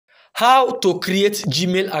How to create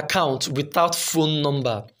Gmail account without phone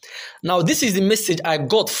number. Now, this is the message I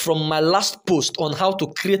got from my last post on how to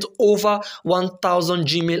create over 1000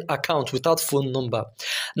 Gmail accounts without phone number.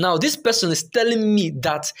 Now, this person is telling me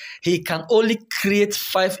that he can only create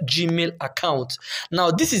 5 Gmail accounts. Now,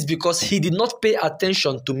 this is because he did not pay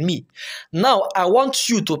attention to me. Now, I want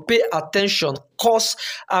you to pay attention because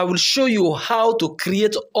I will show you how to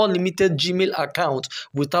create unlimited Gmail account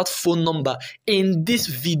without phone number in this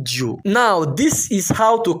video. Now, this is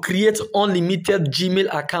how to create unlimited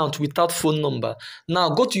Gmail account without phone number. Now,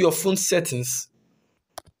 go to your phone settings.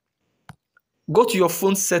 Go to your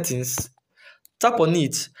phone settings. Tap on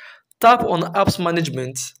it. Tap on apps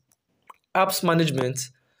management. Apps management.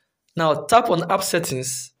 Now, tap on app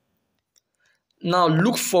settings. Now,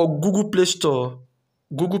 look for Google Play Store.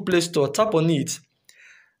 Google Play Store. Tap on it.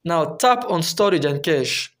 Now, tap on storage and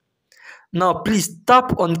cache. Now, please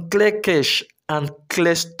tap on clear cache and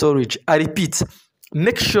clear storage. I repeat,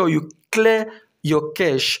 make sure you clear your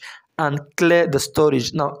cache and clear the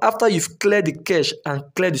storage. Now, after you've cleared the cache and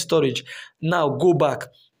cleared the storage, now go back.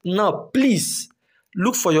 Now, please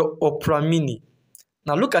look for your Opera Mini.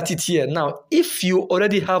 Now, look at it here. Now, if you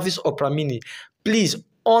already have this Opera Mini, please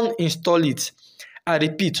uninstall it. I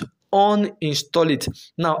repeat, uninstall it.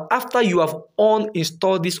 Now, after you have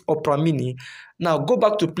uninstalled this Opera Mini, now go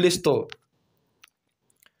back to Play Store.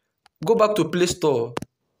 Go back to Play Store.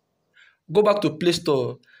 Go back to Play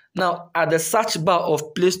Store. Now, at the search bar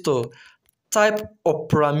of Play Store, type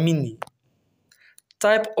Opera Mini.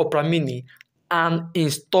 Type Opera Mini and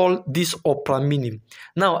install this Opera Mini.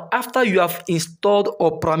 Now, after you have installed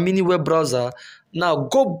Opera Mini web browser, now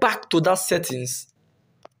go back to that settings.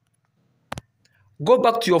 Go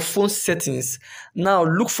back to your phone settings. Now,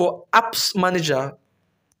 look for Apps Manager.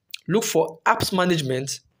 Look for Apps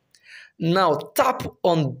Management. Now, tap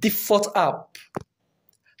on Default App.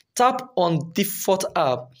 Tap on Default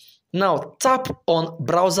App. Now, tap on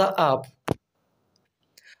Browser App.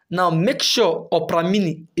 Now, make sure Opera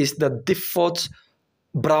Mini is the default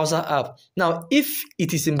browser app. Now, if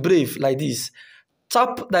it is in Brave like this,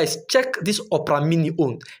 check this Opera Mini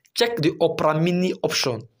on. Check the Opera Mini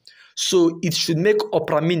option. So, it should make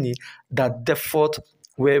Opera Mini the default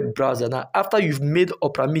web browser. Now, after you've made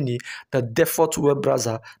Opera Mini the default web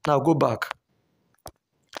browser, now go back.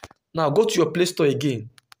 Now, go to your Play Store again.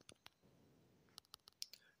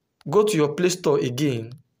 Go to your Play Store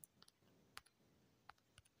again.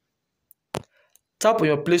 Tap on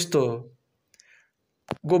your Play Store.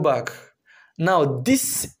 Go back. Now,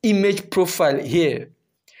 this image profile here.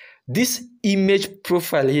 This image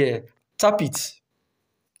profile here. Tap it.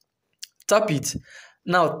 Tap it.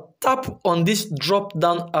 Now, tap on this drop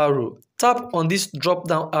down arrow. Tap on this drop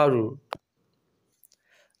down arrow.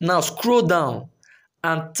 Now, scroll down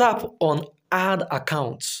and tap on add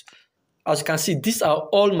accounts. As you can see, these are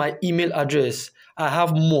all my email address. I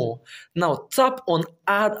have more. Now, tap on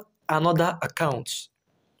add another account.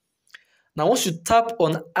 Now, once you tap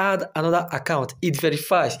on add another account, it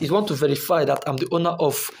verifies. It wants to verify that I'm the owner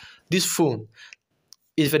of this phone.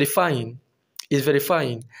 It's verifying. It's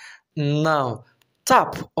verifying. Now,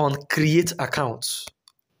 tap on create account.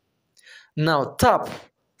 Now, tap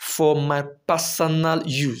for my personal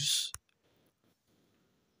use.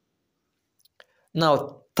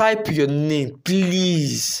 Now, type your name,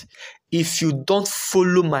 please. If you don't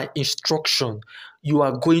follow my instruction, you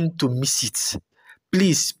are going to miss it.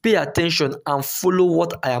 Please pay attention and follow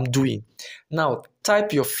what I am doing. Now,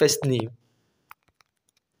 type your first name.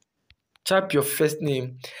 Type your first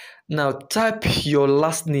name. Now, type your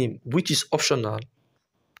last name, which is optional.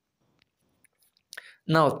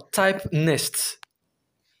 Now, type next.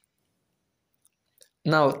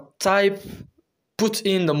 Now, put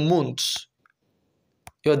in the month,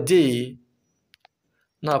 your day.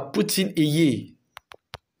 Now, put in a year.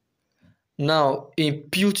 Now,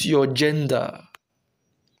 input your gender.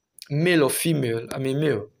 Male or female, I'm a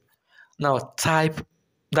male. Now tap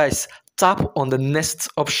on the next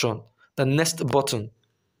option, the next button.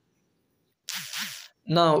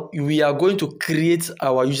 Now we are going to create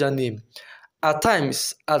our username. At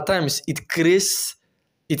times it creates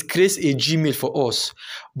a Gmail for us,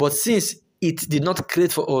 but since it did not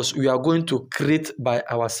create for us, we are going to create by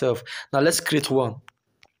ourselves. Now let's create one.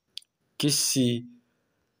 Case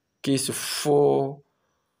 4.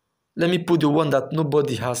 Let me put the one that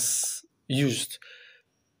nobody has used.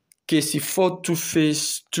 KC4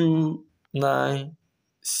 2face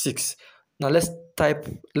 296. Now let's tap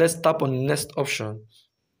on the next option.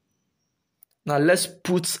 Now let's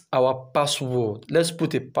put our password. Let's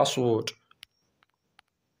put a password.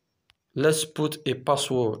 Let's put a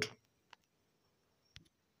password.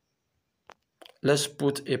 Let's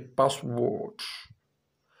put a password.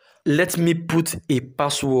 Let me put a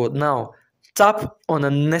password. Now, tap on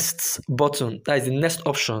the next button. That is the next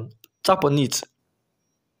option. Tap on it.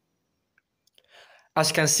 As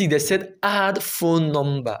you can see, they said add phone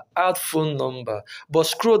number. Add phone number. But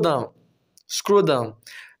scroll down. Scroll down.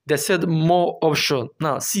 They said more option.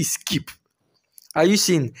 Now, see skip. Are you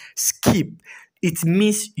seeing skip? It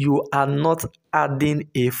means you are not adding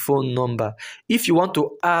a phone number. If you want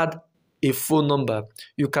to add a phone number,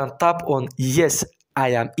 you can tap on yes, I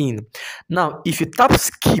am in. Now, if you tap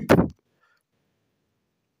skip,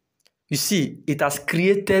 you see it has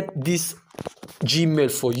created this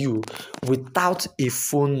Gmail for you without a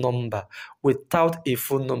phone number. Without a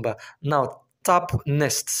phone number. Now, tap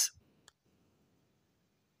next.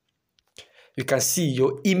 You can see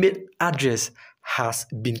your email address has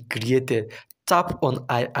been created. Tap on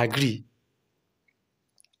I agree.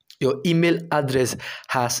 Your email address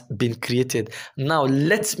has been created. Now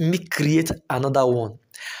let me create another one.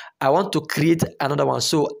 I want to create another one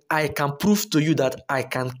so I can prove to you that I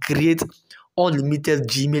can create unlimited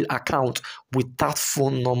Gmail account without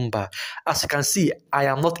phone number. As you can see, I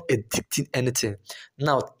am not editing anything.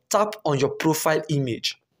 Now tap on your profile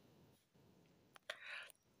image.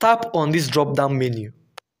 Tap on this drop down menu.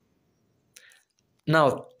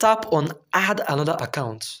 Now tap on add another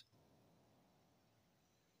account.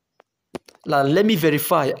 Now let me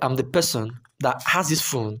verify I'm the person that has this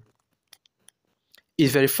phone.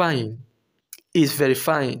 Is verifying. Is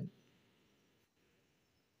verifying.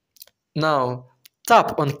 Now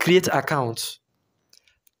tap on create account.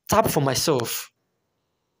 Tap for myself.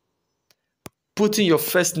 Put in your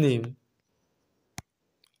first name,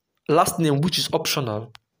 last name, which is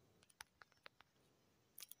optional.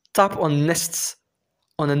 Tap on next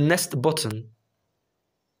on the next button.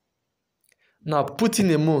 Now put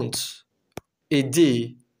in a month, a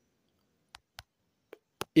day,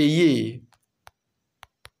 a year.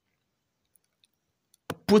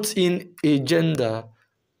 Put in a gender.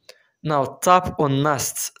 Now tap on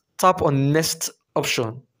next. Tap on next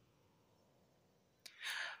option.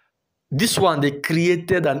 This one, they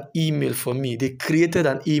created an email for me. They created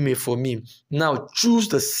an email for me. Now choose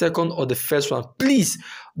the second or the first one. Please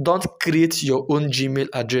don't create your own Gmail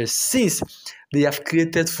address since they have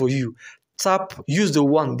created for you. Use the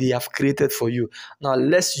one they have created for you. Now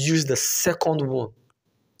let's use the second one.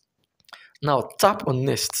 Now tap on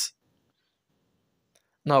next.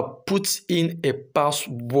 Now put in a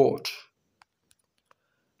password.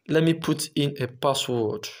 Let me put in a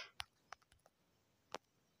password.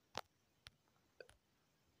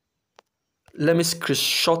 Let me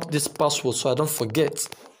screenshot this password so I don't forget.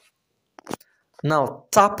 Now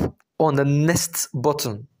tap on the next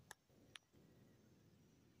button.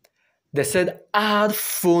 They said add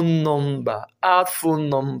phone number. Add phone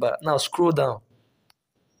number. Now scroll down.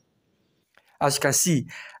 As you can see,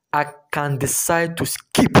 I can decide to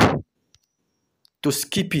skip. To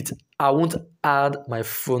skip it, I won't add my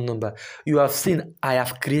phone number. You have seen I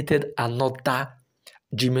have created another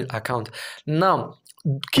Gmail account. Now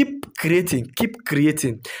keep creating.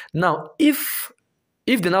 Now if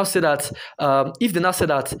they now say that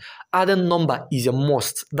adding number is a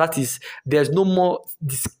must, that is, there's no more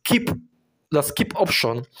the skip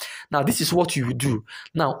option. Now this is what you will do.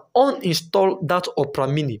 Now uninstall that Opera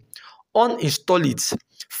Mini. Uninstall it.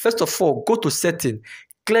 First of all, go to setting,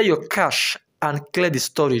 clear your cache and clear the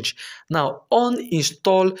storage. Now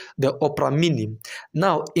uninstall the Opera Mini.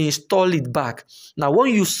 Now install it back. Now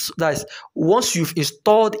once you've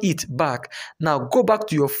installed it back, now go back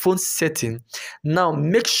to your phone setting. Now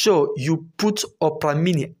make sure you put Opera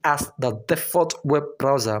Mini as the default web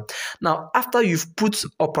browser. Now after you've put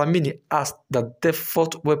Opera Mini as the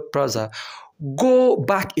default web browser, go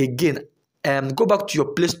back again and go back to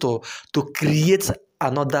your Play Store to create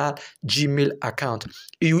another Gmail account.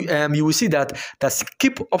 You will see that the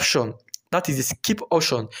skip option, that is the skip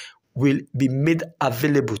option, will be made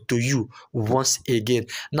available to you once again.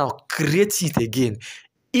 Now create it again.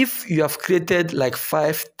 If you have created like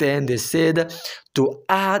 5, 10, they said to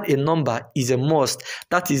add a number is a must.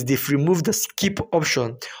 That is, they've removed the skip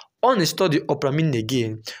option. Uninstall the Opera Mini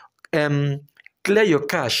again. Clear your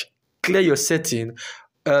cache, clear your setting.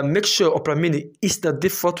 Make sure Opera Mini is the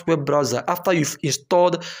default web browser. After you've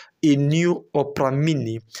installed a new Opera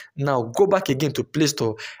Mini, now go back again to Play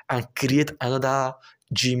Store and create another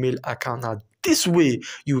Gmail account. Now this way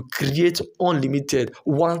you create unlimited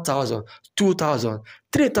 1,000, 2,000,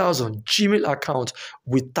 3,000 Gmail accounts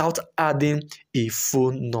without adding a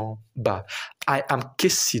phone number. I am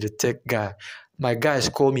Casey the Tech Guy. My guys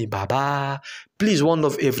call me Baba. Please, one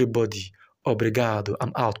love everybody. Obrigado.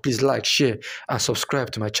 I'm out. Please like, share, and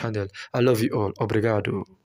subscribe to my channel. I love you all. Obrigado.